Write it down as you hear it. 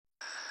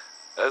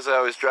As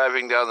I was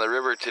driving down the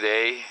river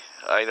today,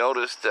 I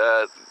noticed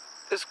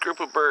this group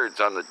of birds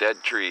on the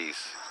dead trees.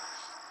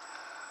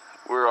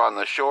 We're on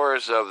the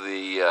shores of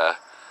the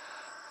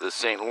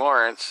St.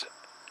 Lawrence.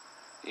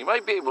 You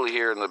might be able to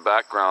hear in the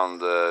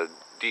background the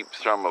deep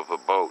thrum of a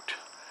boat.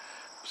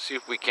 See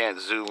if we can't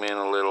zoom in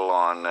a little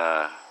on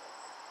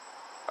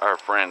our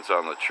friends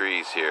on the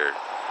trees here.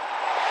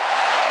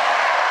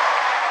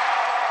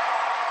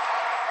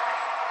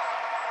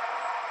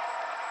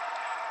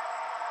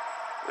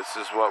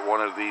 This is what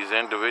one of these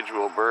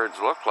individual birds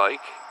look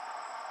like.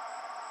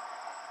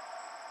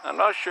 I'm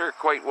not sure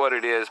quite what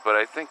it is, but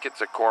I think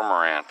it's a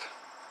cormorant.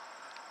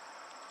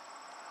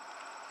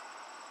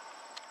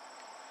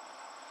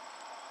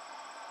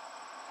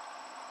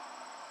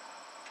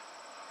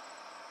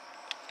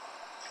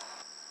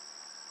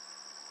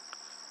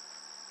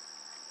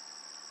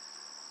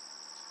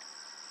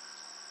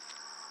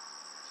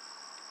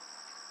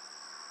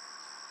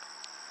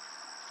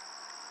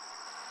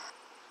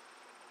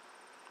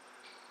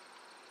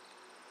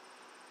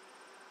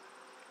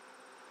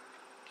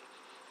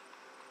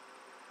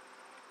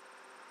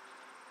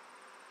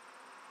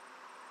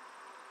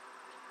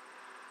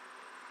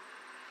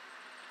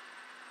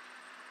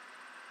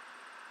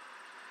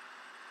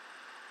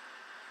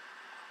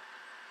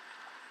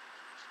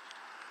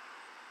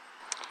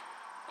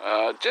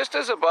 Just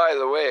as a by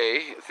the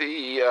way,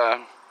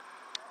 the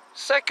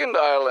second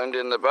island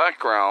in the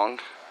background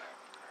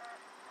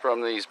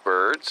from these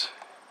birds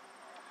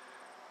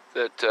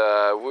that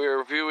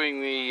we're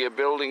viewing the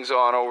buildings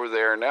on over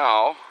there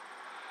now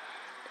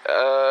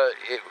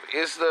it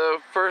is the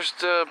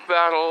first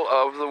battle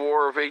of the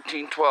War of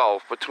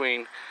 1812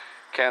 between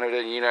Canada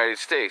and the United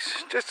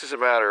States, just as a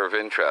matter of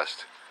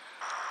interest.